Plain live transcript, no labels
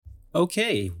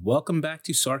Okay, welcome back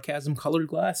to Sarcasm Colored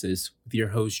Glasses with your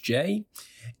host Jay.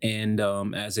 And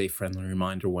as a friendly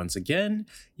reminder, once again,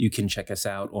 you can check us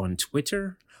out on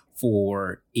Twitter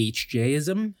for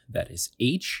HJism. That is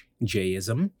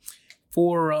HJism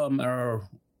for our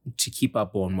to keep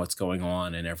up on what's going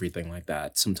on and everything like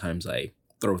that. Sometimes I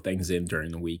throw things in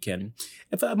during the weekend.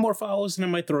 If I have more followers, then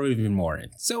I might throw even more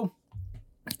in. So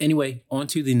anyway, on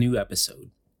to the new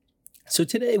episode. So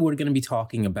today we're going to be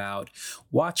talking about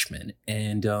Watchmen,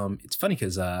 and it's funny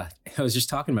because I was just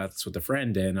talking about this with a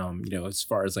friend, and as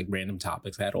far as like random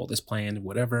topics, I had all this planned and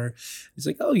whatever. He's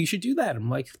like, "Oh, you should do that." I'm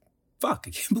like, "Fuck,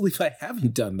 I can't believe I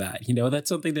haven't done that." That's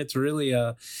something that's really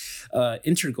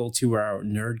integral to our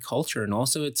nerd culture, and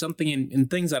also it's something in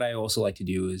things that I also like to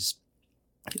do is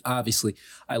obviously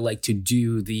I like to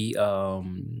do the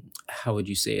how would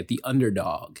you say it, the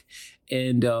underdog.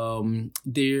 And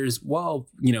there was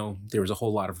a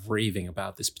whole lot of raving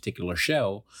about this particular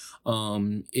show.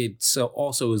 It's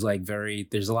also is like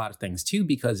there's a lot of things too,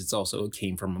 because it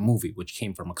came from a movie, which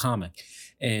came from a comic.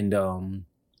 And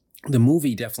the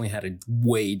movie definitely had a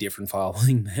way different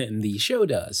following than the show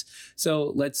does.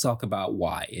 So let's talk about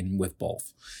why and with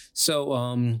both. So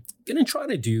gonna try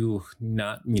to do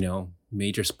not,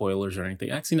 major spoilers or anything.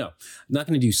 Actually, no, I'm not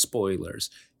gonna do spoilers.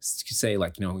 Say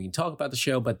like, we can talk about the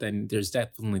show, but then there's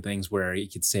definitely things where you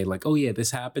could say like, oh yeah,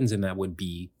 this happens, and that would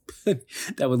be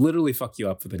that would literally fuck you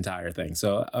up for the entire thing.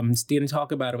 So I'm gonna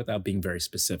talk about it without being very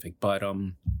specific. But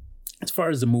as far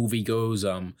as the movie goes,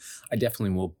 I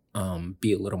definitely will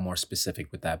be a little more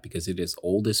specific with that because it is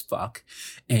old as fuck,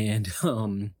 and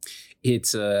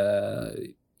it's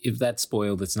if that's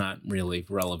spoiled, it's not really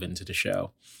relevant to the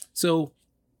show. So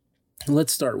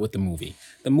let's start with the movie.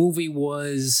 The movie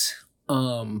was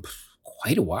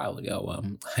quite a while ago.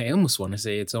 I almost want to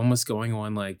say it's almost going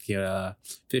on like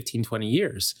 15, 20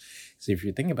 years. So if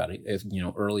you think about it,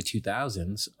 early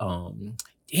 2000s,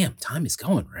 damn, time is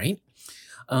going, right?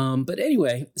 But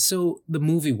anyway, so the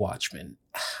movie Watchmen,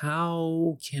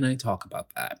 how can I talk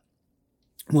about that?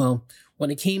 Well,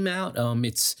 when it came out,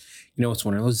 it's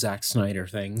one of those Zack Snyder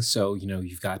things. So,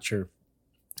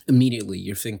 immediately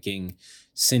you're thinking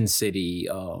Sin City,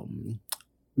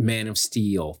 Man of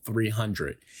Steel,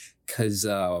 300, because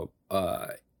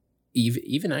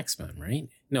even X-Men, right?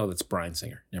 No, that's Bryan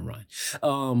Singer. Never mind.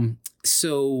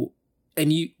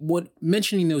 And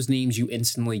mentioning those names, you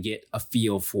instantly get a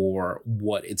feel for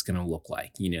what it's going to look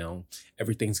like.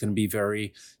 Everything's going to be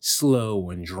very slow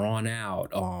and drawn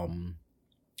out,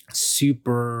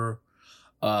 super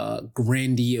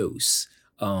grandiose.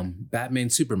 Batman,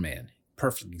 Superman,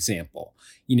 perfect example.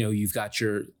 You've got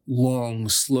your long,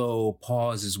 slow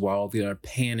pauses while they're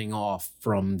panning off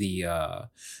from the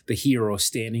hero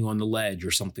standing on the ledge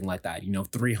or something like that.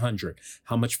 300.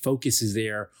 How much focus is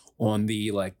there on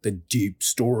the deep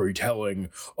storytelling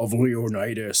of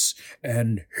Leonidas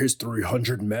and his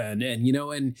 300 men,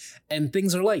 and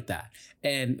things are like that.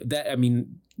 And that,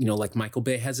 like Michael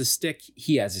Bay has a stick,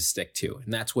 he has a stick too,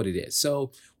 and that's what it is.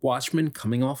 So Watchmen,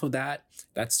 coming off of that,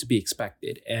 that's to be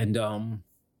expected. And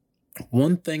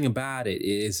one thing about it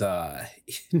is,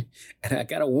 and I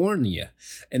gotta warn you,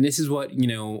 and this is what,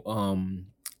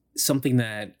 something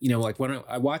that, like when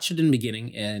I watched it in the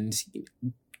beginning, and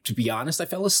to be honest, I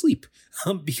fell asleep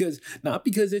not because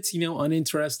it's,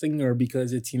 uninteresting or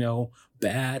because it's,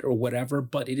 bad or whatever,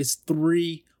 but it is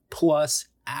 3+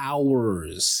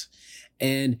 hours.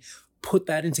 And put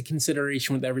that into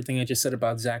consideration with everything I just said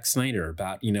about Zack Snyder,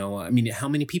 about, how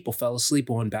many people fell asleep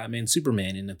on Batman,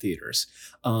 Superman in the theaters?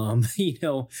 Not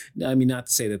to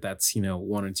say that that's,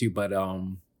 one or two, but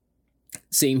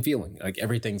same feeling. Like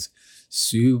everything's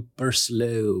super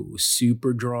slow,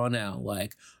 super drawn out,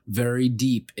 like very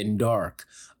deep and dark.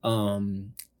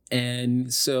 And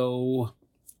so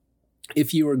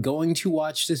if you are going to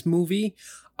watch this movie,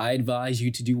 I advise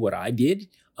you to do what I did.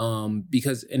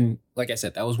 Because, and like I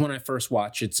said, that was when I first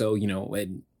watched it. So,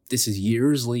 and this is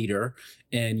years later,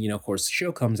 and, of course the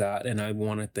show comes out and I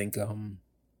want to think,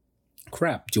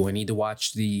 crap, do I need to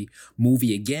watch the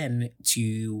movie again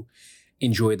to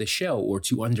enjoy the show or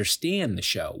to understand the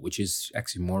show, which is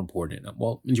actually more important.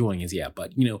 Well, enjoying is, yeah,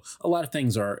 but, a lot of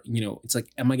things are, it's like,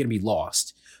 am I going to be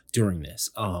lost during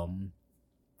this?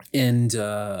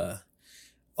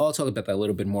 I'll talk about that a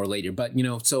little bit more later, but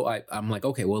so I'm like,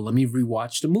 okay, well, let me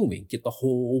rewatch the movie, get the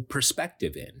whole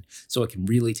perspective in so I can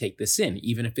really take this in,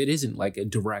 even if it isn't like a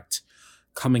direct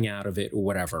coming out of it or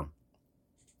whatever.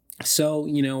 So,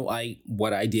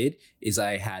 what I did is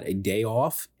I had a day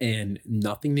off and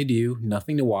nothing to do,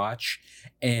 nothing to watch.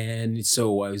 And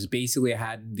so I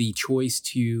had the choice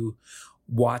to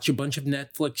watch a bunch of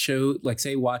Netflix shows, like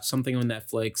say watch something on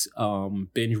Netflix,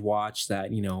 binge watch that,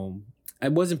 I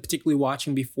wasn't particularly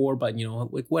watching before, but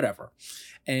like whatever.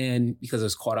 And because I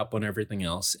was caught up on everything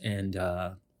else, and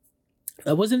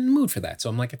I wasn't in the mood for that.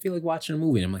 So I'm like, I feel like watching a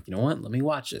movie. And I'm like, you know what? Let me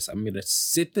watch this. I'm going to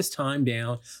sit this time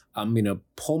down. I'm going to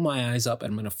pull my eyes up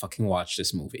and I'm going to fucking watch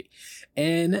this movie.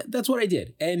 And that's what I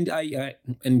did. And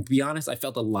and to be honest, I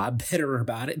felt a lot better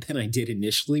about it than I did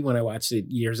initially when I watched it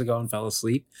years ago and fell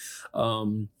asleep.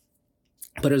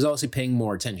 But I was also paying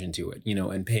more attention to it,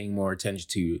 and paying more attention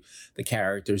to the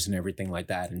characters and everything like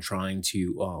that, and trying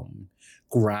to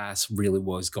grasp really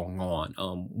what was going on,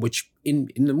 which in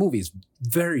the movie is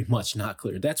very much not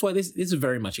clear. That's why this is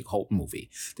very much a cult movie.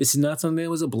 This is not something that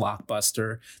was a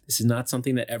blockbuster. This is not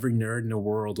something that every nerd in the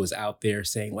world was out there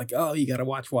saying like, oh, you got to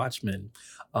watch Watchmen.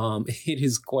 It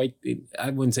is quite,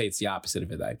 I wouldn't say it's the opposite of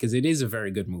that, because it is a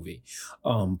very good movie.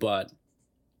 But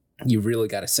you really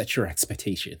got to set your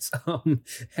expectations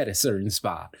at a certain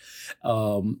spot.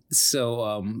 But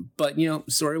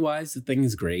story wise, the thing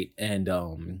is great. And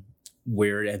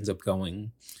where it ends up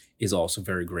going is also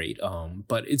very great.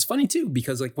 But it's funny too,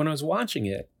 because like when I was watching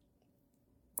it,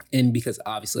 and because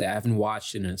obviously I haven't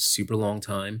watched in a super long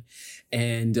time.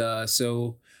 And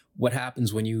so what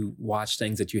happens when you watch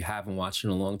things that you haven't watched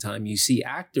in a long time, you see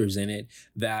actors in it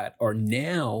that are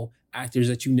now actors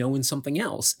that you know in something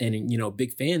else and,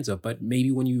 big fans of, but maybe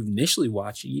when you initially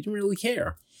watched it, you didn't really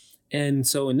care. And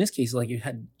so in this case, like you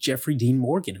had Jeffrey Dean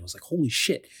Morgan. It was like, holy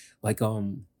shit. Like,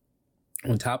 on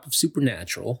top of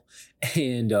Supernatural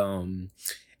and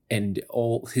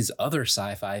all his other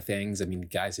sci-fi things. I mean,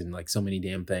 guy's in like so many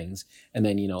damn things. And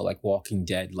then, like Walking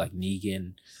Dead, like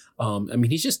Negan.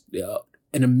 He's just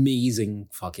an amazing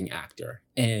fucking actor.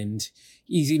 And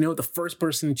he's, the first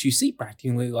person that you see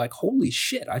practically like, holy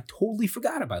shit, I totally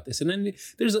forgot about this. And then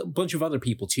there's a bunch of other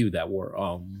people too that were,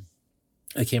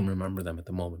 I can't remember them at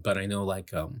the moment, but I know like,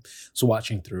 so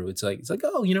watching through, it's like,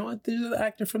 oh, you know what? There's an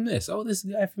actor from this. Oh, this is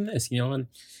the guy from this,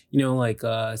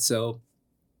 so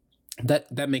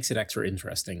that makes it extra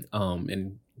interesting,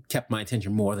 and kept my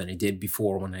attention more than it did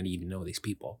before when I didn't even know these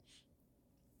people.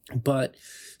 But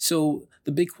so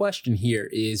the big question here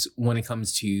is when it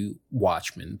comes to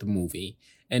Watchmen, the movie,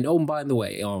 and by the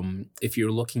way, if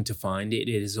you're looking to find it,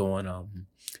 it is on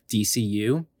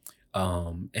DCU.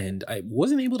 And I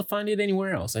wasn't able to find it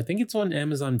anywhere else. I think it's on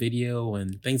Amazon Video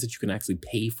and things that you can actually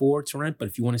pay for to rent. But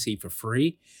if you want to see it for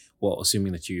free, well,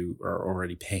 assuming that you are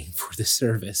already paying for the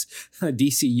service,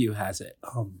 DCU has it.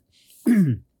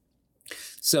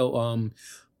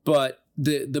 But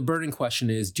the burning question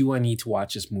is, do I need to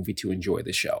watch this movie to enjoy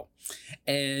the show?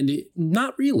 And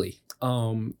not really.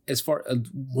 As far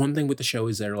one thing with the show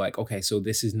is they're like, okay, so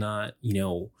this is not,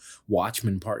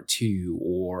 Watchmen Part 2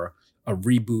 or a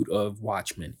reboot of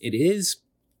Watchmen. It is,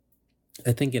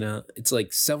 I think it's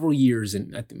like several years,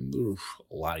 and I think a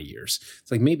lot of years.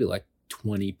 It's like maybe like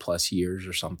 20 plus years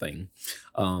or something.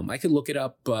 I could look it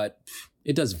up, but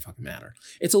it doesn't fucking matter.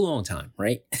 It's a long time,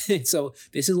 right? So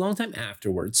this is a long time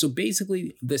afterwards. So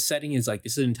basically the setting is like,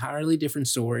 this is an entirely different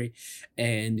story.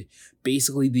 And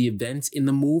basically the events in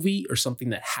the movie are something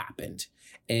that happened.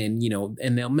 And,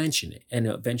 and they'll mention it. And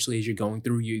eventually as you're going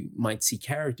through, you might see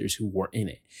characters who were in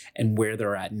it and where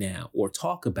they're at now, or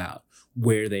talk about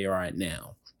where they are at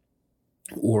now,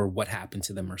 or what happened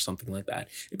to them or something like that.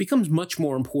 It becomes much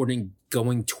more important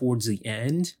going towards the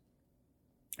end.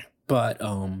 But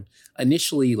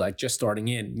initially, like just starting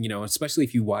in, especially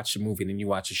if you watch a movie and then you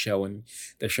watch a show and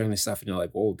they're showing this stuff and you're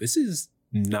like, whoa, this is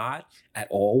not at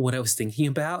all what I was thinking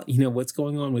about. What's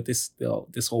going on with this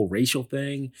whole racial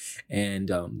thing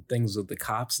and things with the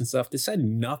cops and stuff. This had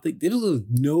nothing. This was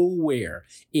nowhere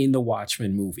in the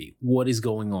Watchmen movie. What is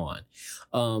going on?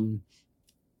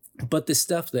 But the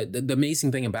stuff that the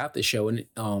amazing thing about this show,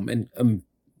 and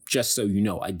just so you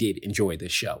know, I did enjoy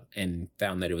this show and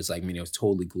found that it was like, I was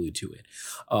totally glued to it.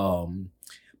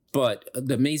 But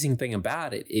the amazing thing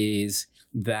about it is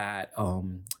that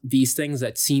these things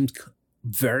that seemed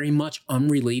very much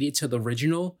unrelated to the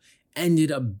original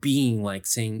ended up being like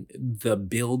saying the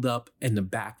build up and the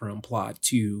background plot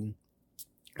to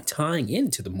tying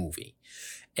into the movie.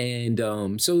 And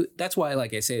so that's why,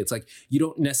 like I say, it's like you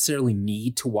don't necessarily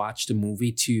need to watch the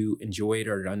movie to enjoy it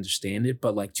or to understand it,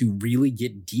 but like to really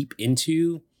get deep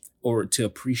into or to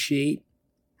appreciate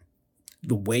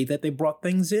the way that they brought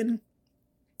things in,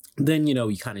 then,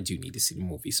 you kind of do need to see the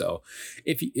movie. So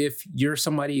if you're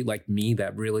somebody like me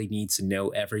that really needs to know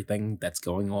everything that's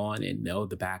going on and know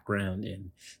the background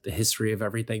and the history of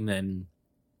everything, then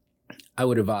I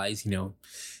would advise,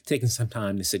 taking some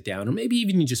time to sit down, or maybe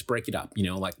even you just break it up,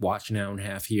 like watch an hour and a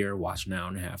half here, watch an hour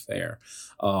and a half there.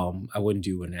 I wouldn't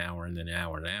do an hour and then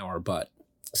an hour, but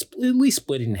at least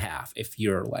split it in half if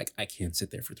you're like, I can't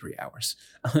sit there for 3 hours.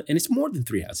 And it's more than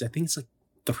 3 hours. I think it's like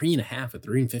 3.5 or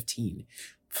 3 and 15.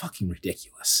 Fucking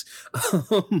ridiculous.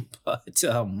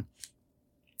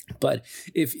 But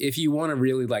if you want to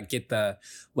really like get the,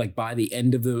 like by the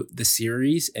end of the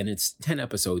series, and it's 10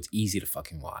 episodes, easy to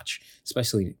fucking watch,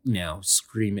 especially now,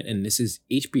 Scream. And this is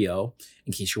HBO,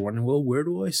 in case you're wondering, well, where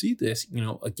do I see this?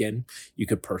 Again, you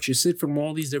could purchase it from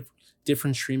all these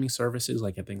different streaming services,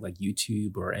 like I think like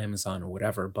YouTube or Amazon or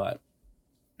whatever. But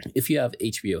if you have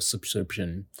HBO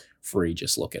subscription free,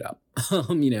 just look it up.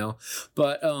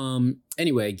 But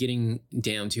anyway, getting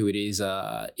down to it is,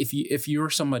 if you're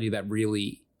somebody that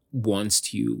really wants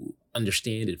to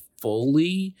understand it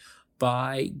fully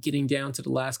by getting down to the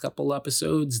last couple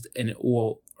episodes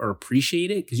or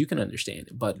appreciate it, because you can understand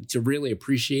it, but to really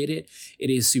appreciate it, it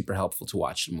is super helpful to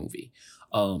watch the movie.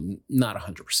 Not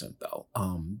 100% though.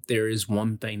 There is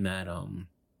one thing that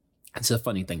it's a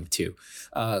funny thing too.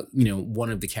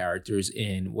 One of the characters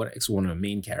one of the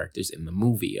main characters in the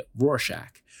movie,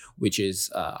 Rorschach, which is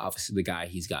obviously the guy,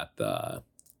 he's got the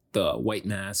white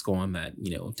mask on that,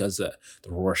 does the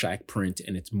Rorschach print,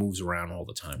 and it moves around all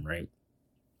the time, right?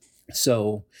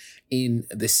 So in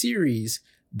the series,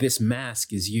 this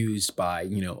mask is used by,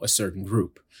 a certain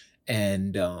group,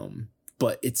 and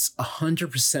but it's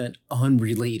 100%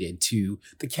 unrelated to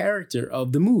the character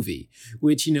of the movie,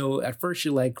 which, at first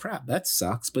you're like, crap, that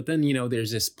sucks. But then,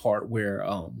 there's this part where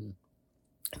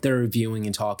they're reviewing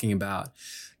and talking about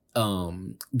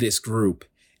this group,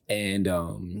 and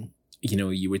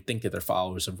you would think that they're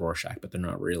followers of Rorschach, but they're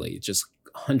not really. It's just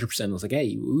 100% was like,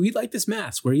 hey, we like this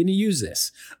mask. We're going to use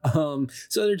this. So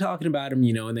they're talking about him,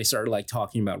 and they started like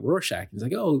talking about Rorschach. He's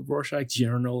like, oh, Rorschach's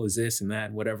journal is this and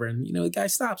that, whatever. And, the guy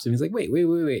stops him. He's like, wait.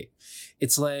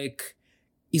 It's like,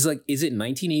 he's like, is it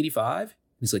 1985?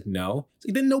 He's like, no. It's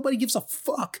like, then nobody gives a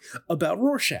fuck about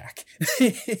Rorschach.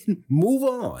 Move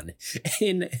on.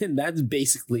 And that's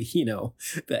basically,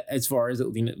 that as far as,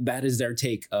 that is their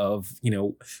take of,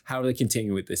 how they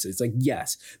continue with this. It's like,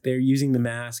 yes, they're using the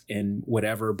mask and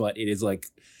whatever, but it is like,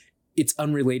 it's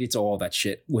unrelated to all that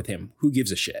shit with him. Who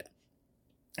gives a shit?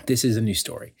 This is a new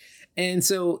story. And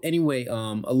so anyway,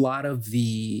 a lot of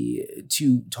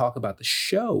to talk about the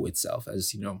show itself,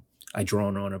 as, I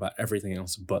drone on about everything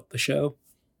else but the show.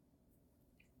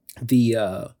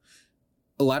 A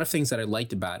lot of things that I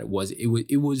liked about it was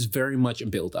very much a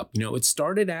build up. It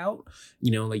started out,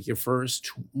 like your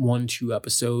first 1-2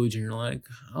 episodes, and you're like,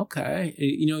 okay,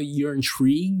 you're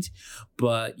intrigued,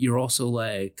 but you're also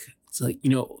like, it's like,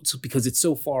 it's because it's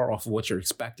so far off of what you're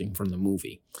expecting from the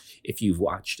movie if you've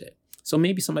watched it. So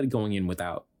maybe somebody going in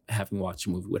without having watched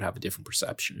the movie would have a different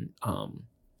perception.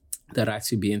 That'd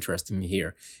actually be interesting to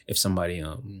hear if somebody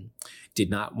did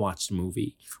not watch the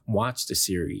movie, watch the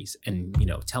series, and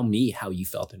tell me how you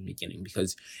felt in the beginning,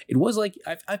 because it was like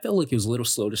I felt like it was a little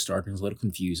slow to start and it was a little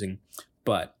confusing,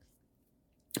 but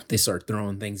they start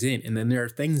throwing things in, and then there are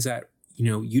things that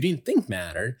you didn't think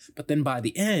mattered, but then by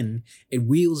the end it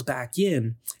wheels back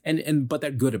in, and but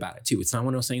they're good about it too. It's not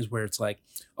one of those things where it's like,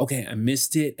 okay, I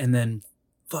missed it, and then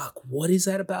fuck, what is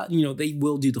that about? They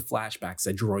will do the flashbacks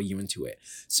that draw you into it.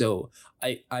 So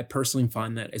I personally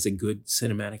find that as a good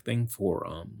cinematic thing for,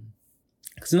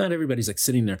 because not everybody's like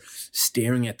sitting there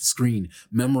staring at the screen,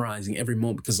 memorizing every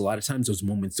moment, because a lot of times those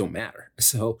moments don't matter.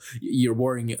 So you're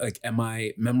worrying like, am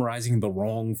I memorizing the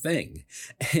wrong thing?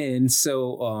 And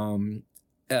so,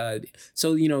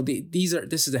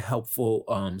 this is a helpful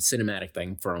cinematic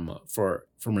thing from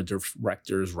a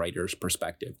director's, writer's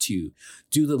perspective, to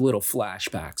do the little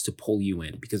flashbacks to pull you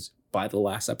in, because by the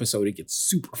last episode it gets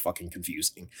super fucking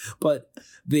confusing. But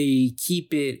they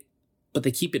keep it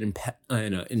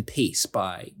in pace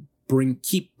by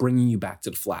keep bringing you back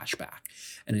to the flashback,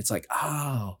 and it's like,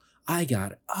 oh, I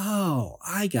got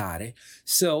it.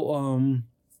 So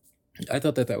I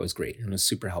thought that was great, and it was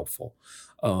super helpful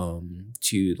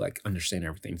to like understand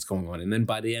everything that's going on. And then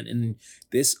by the end, and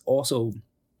this also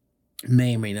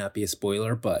may or may not be a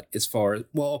spoiler, but as far as,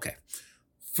 well, okay,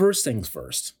 first things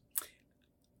first,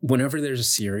 whenever there's a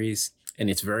series and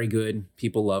it's very good,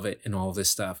 people love it and all of this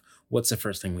stuff, what's the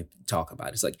first thing we talk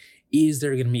about? It's like, is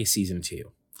there going to be a season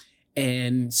 2?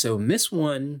 And so in this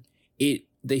one, they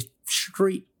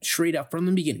straight up from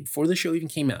the beginning, before the show even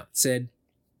came out, said,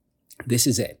 this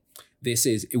is it.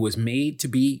 It was made to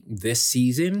be this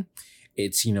season.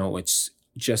 It's, it's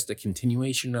just a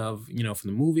continuation of, from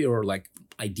the movie, or like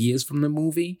ideas from the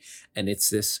movie. And it's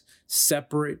this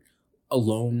separate a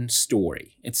lone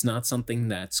story. It's not something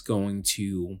that's going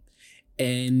to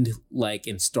end like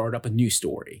and start up a new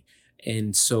story.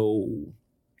 And so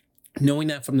knowing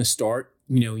that from the start,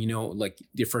 like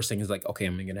the first thing is like, okay,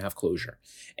 I'm gonna have closure.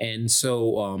 And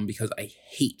so because I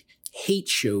hate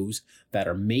shows that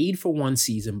are made for one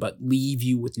season but leave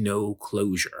you with no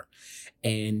closure.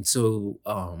 And so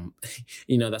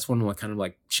that's one of my kind of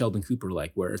like Sheldon Cooper,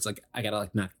 like where it's like I gotta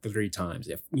like knock the 3 times.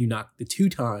 If you knock the 2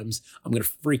 times, I'm gonna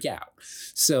freak out.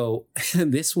 So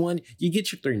this one, you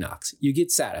get your 3 knocks, you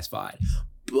get satisfied,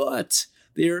 but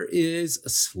there is a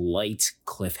slight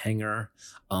cliffhanger.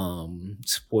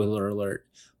 Spoiler alert.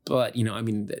 But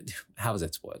how is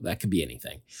that spoiled? That could be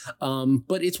anything.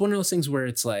 But it's one of those things where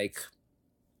it's like,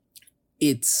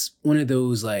 it's one of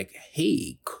those like,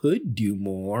 hey, could do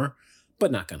more,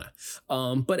 but not gonna.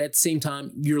 But at the same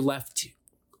time, you're left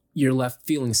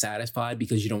feeling satisfied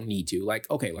because you don't need to.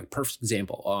 Like, okay, like perfect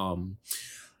example.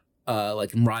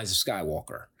 Like in Rise of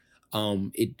Skywalker.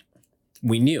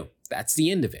 We knew that's the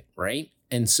end of it, right?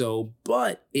 And so,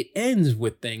 but it ends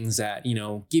with things that,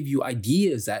 give you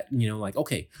ideas that, like,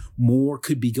 okay, more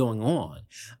could be going on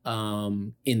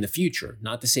in the future.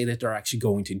 Not to say that they're actually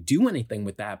going to do anything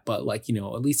with that, but like,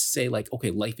 at least say like, okay,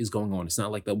 life is going on. It's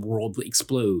not like the world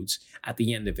explodes at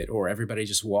the end of it, or everybody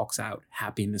just walks out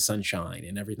happy in the sunshine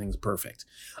and everything's perfect.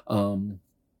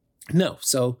 No.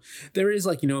 So there is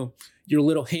like, your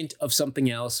little hint of something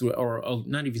else, or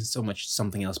not even so much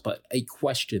something else, but a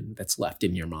question that's left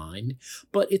in your mind.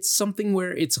 But it's something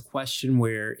where it's a question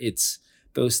where it's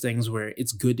those things where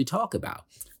it's good to talk about,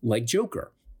 like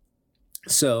Joker.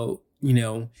 So,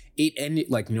 it ended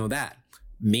like, that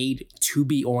made to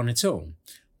be on its own,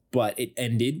 but it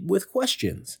ended with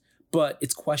questions. But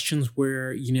it's questions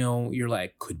where, you're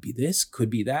like, could be this, could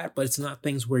be that. But it's not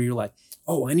things where you're like,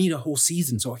 oh, I need a whole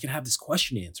season so I can have this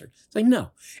question answered. It's like,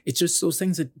 no, it's just those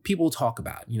things that people talk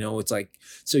about. It's like,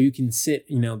 so you can sit,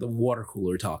 the water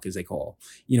cooler talk, as they call,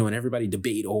 and everybody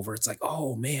debate over. It's like,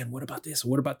 oh, man, what about this?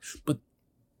 What about, but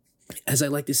as I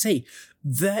like to say,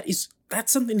 that's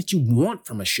something that you want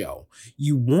from a show.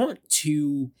 You want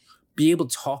to be able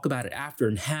to talk about it after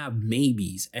and have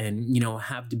maybes and,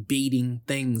 have debating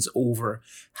things over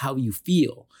how you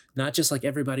feel. Not just like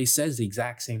everybody says the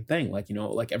exact same thing. Like,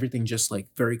 like everything just like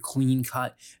very clean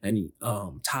cut and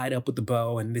tied up with the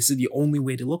bow. And this is the only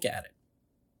way to look at it.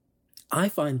 I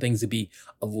find things to be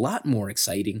a lot more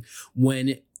exciting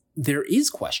when there is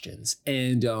questions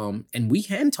and we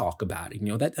can talk about it.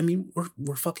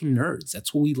 We're fucking nerds.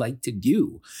 That's what we like to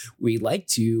do. We like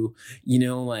to,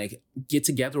 like get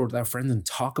together with our friends and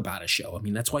talk about a show.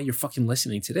 That's why you're fucking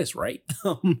listening to this, right?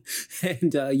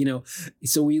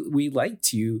 So we like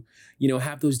to,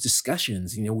 have those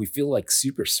discussions. We feel like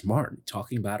super smart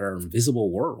talking about our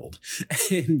invisible world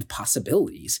and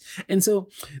possibilities. And so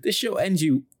this show ends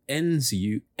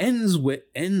with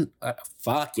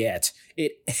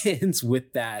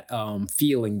that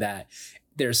feeling that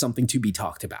there's something to be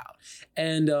talked about.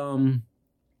 And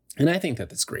I think that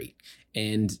that's great.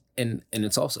 And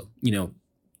it's also,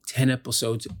 10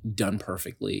 episodes done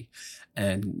perfectly.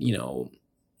 And,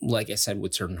 like I said,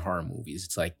 with certain horror movies,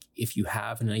 it's like, if you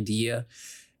have an idea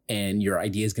and your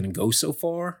idea is going to go so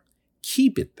far,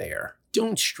 keep it there.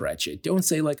 Don't stretch it. Don't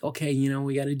say like, okay,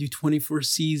 we got to do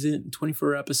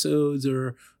 24 episodes,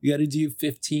 or we got to do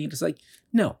 15. It's like,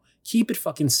 no, keep it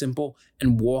fucking simple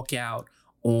and walk out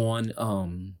on a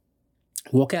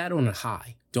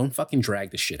high. Don't fucking drag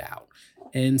the shit out.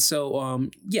 And so,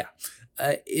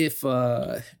 I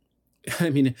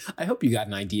hope you got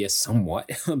an idea somewhat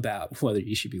about whether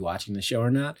you should be watching the show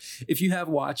or not. If you have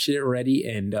watched it already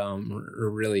and are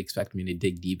really expect me to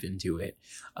dig deep into it,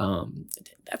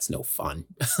 that's no fun.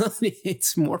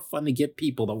 It's more fun to get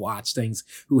people to watch things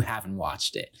who haven't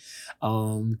watched it.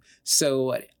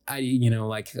 So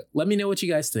let me know what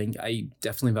you guys think. I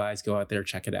definitely advise go out there,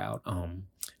 check it out.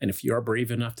 And if you are brave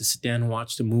enough to sit down and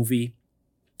watch the movie,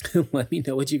 let me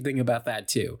know what you think about that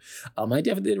too.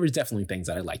 There was definitely things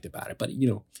that I liked about it, but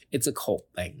it's a cult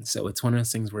thing. So it's one of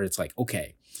those things where it's like,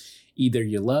 okay, either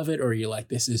you love it or you're like,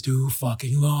 this is too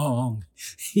fucking long,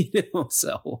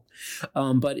 so,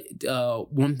 but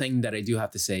one thing that I do have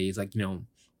to say is like,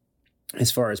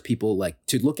 as far as people like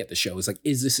to look at the show is like,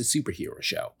 is this a superhero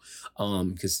show?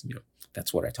 Because,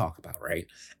 that's what I talk about, right?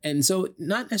 And so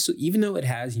not necessarily, even though it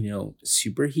has,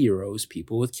 superheroes,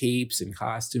 people with capes and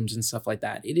costumes and stuff like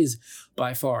that, it is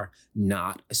by far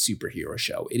not a superhero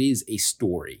show. It is a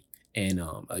story and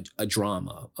a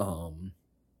drama,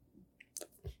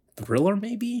 thriller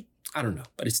maybe? I don't know,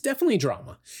 but it's definitely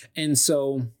drama. And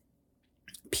so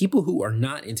people who are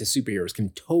not into superheroes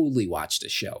can totally watch the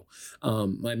show.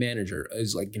 My manager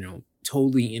is like,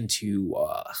 totally into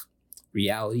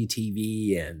reality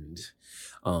TV and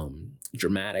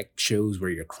dramatic shows where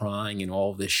you're crying and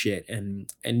all of this shit.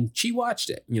 And she watched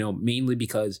it, you know, mainly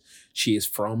because she is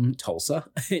from Tulsa,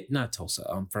 not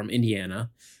Tulsa, from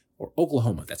Indiana or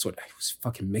Oklahoma. That's what I was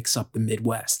fucking mix up the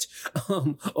Midwest.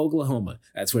 Oklahoma.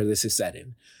 That's where this is set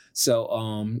in. So,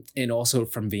 and also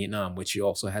from Vietnam, which she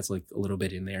also has like a little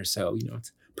bit in there. So, you know,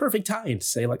 it's perfect time to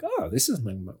say like, oh, this is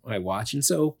my watch. And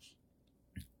so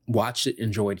watched it,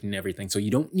 enjoyed it, and everything. So you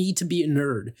don't need to be a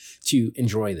nerd to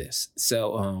enjoy this.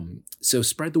 So so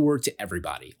spread the word to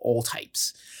everybody, all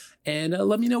types, and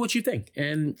let me know what you think.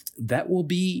 And that will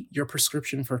be your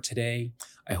prescription for today.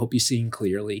 I hope you're seeing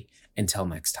clearly. Until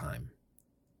next time.